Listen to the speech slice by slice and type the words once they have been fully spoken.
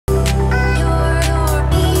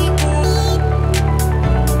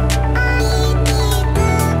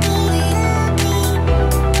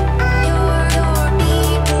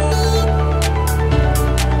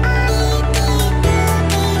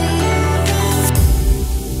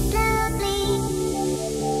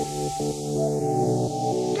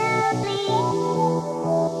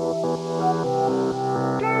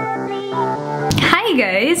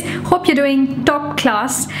Hope you're doing top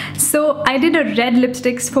class. So I did a red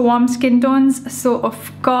lipsticks for warm skin tones, so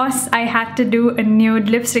of course I had to do a nude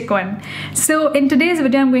lipstick one. So in today's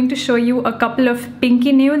video I'm going to show you a couple of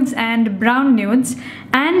pinky nudes and brown nudes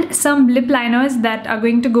and some lip liners that are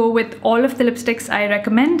going to go with all of the lipsticks I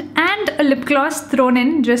recommend, and a lip gloss thrown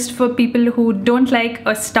in just for people who don't like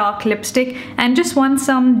a stark lipstick and just want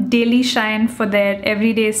some daily shine for their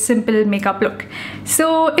everyday simple makeup look.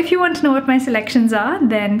 So if you want to know what my selections are,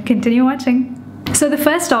 then continue watching. So the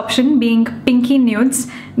first option, being pinky nudes,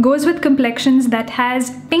 goes with complexions that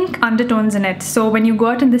has pink undertones in it. So when you go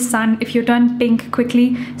out in the sun, if you turn pink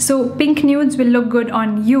quickly, so pink nudes will look good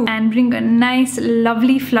on you and bring a nice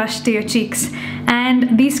lovely flush to your cheeks.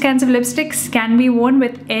 And these kinds of lipsticks can be worn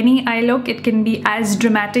with any eye look. It can be as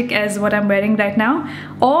dramatic as what I'm wearing right now,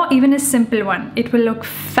 or even a simple one. It will look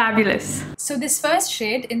fabulous. So this first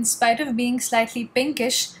shade, in spite of being slightly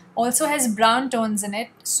pinkish, also has brown tones in it,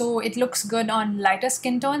 so it looks good on lighter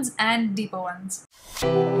skin tones and deeper ones.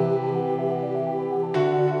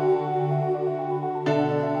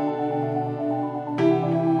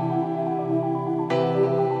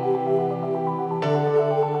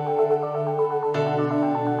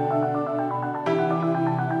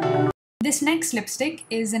 This next lipstick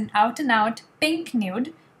is an out and out pink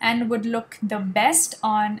nude and would look the best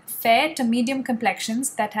on fair to medium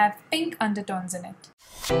complexions that have pink undertones in it.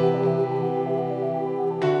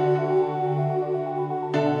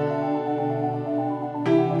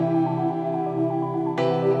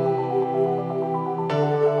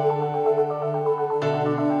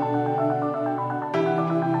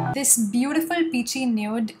 This beautiful peachy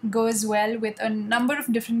nude goes well with a number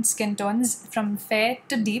of different skin tones from fair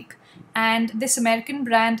to deep, and this American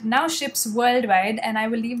brand now ships worldwide, and I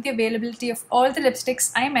will leave the availability of all the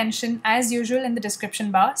lipsticks I mention as usual in the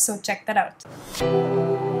description bar, so check that out.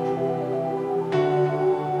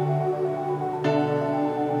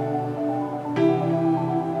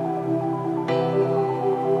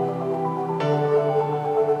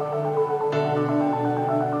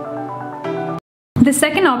 The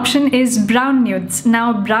second option is brown nudes.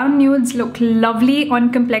 Now brown nudes look lovely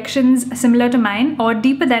on complexions similar to mine or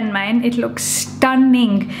deeper than mine. It looks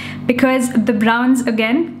stunning because the browns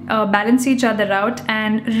again balance each other out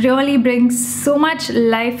and really bring so much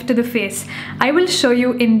life to the face. I will show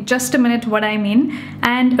you in just a minute what I mean.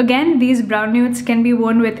 And again, these brown nudes can be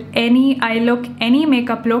worn with any eye look, any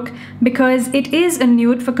makeup look, because it is a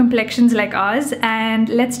nude for complexions like ours. And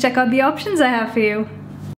let's check out the options I have for you.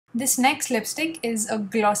 This next lipstick is a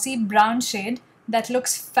glossy brown shade that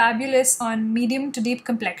looks fabulous on medium to deep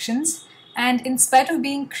complexions, and in spite of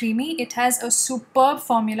being creamy, it has a superb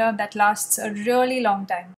formula that lasts a really long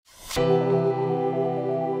time.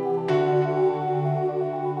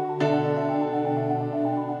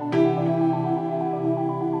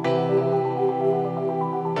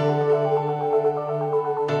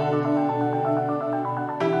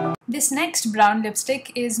 This next brown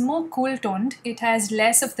lipstick is more cool toned. It has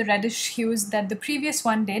less of the reddish hues that the previous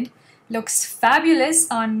one did, looks fabulous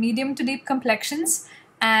on medium to deep complexions,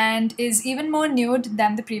 and is even more nude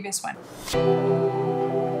than the previous one.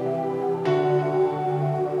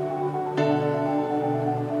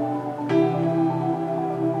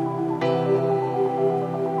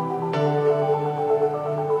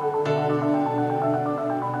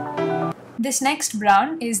 This next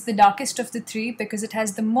brown is the darkest of the three because it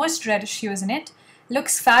has the most reddish hues in it.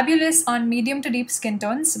 Looks fabulous on medium to deep skin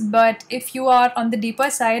tones, but if you are on the deeper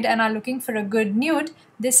side and are looking for a good nude,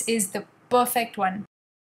 this is the perfect one.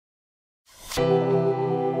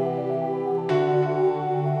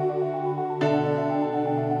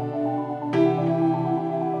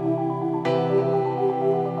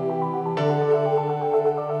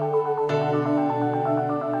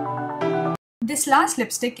 This last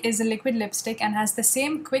lipstick is a liquid lipstick and has the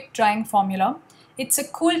same quick drying formula. It's a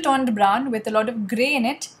cool toned brown with a lot of grey in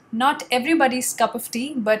it. Not everybody's cup of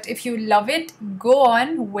tea, but if you love it, go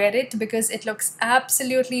on, wear it because it looks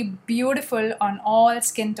absolutely beautiful on all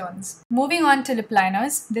skin tones. Moving on to lip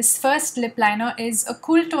liners, this first lip liner is a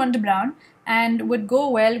cool toned brown and would go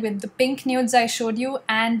well with the pink nudes I showed you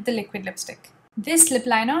and the liquid lipstick. This lip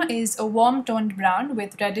liner is a warm toned brown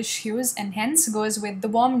with reddish hues and hence goes with the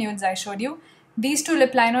warm nudes I showed you. These two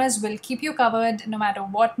lip liners will keep you covered no matter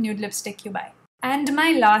what nude lipstick you buy. And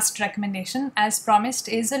my last recommendation, as promised,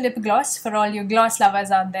 is a lip gloss for all you gloss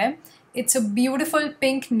lovers out there. It's a beautiful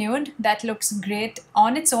pink nude that looks great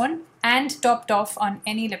on its own and topped off on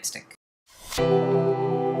any lipstick.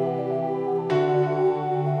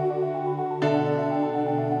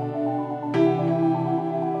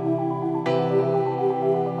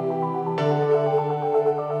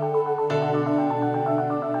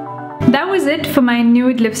 was it for my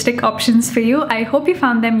nude lipstick options for you. I hope you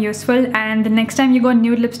found them useful, and the next time you go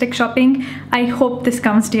nude lipstick shopping, I hope this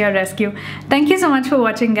comes to your rescue. Thank you so much for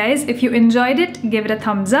watching, guys. If you enjoyed it, give it a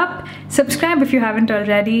thumbs up, subscribe if you haven't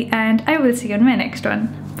already, and I will see you in my next one.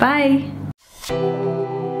 Bye!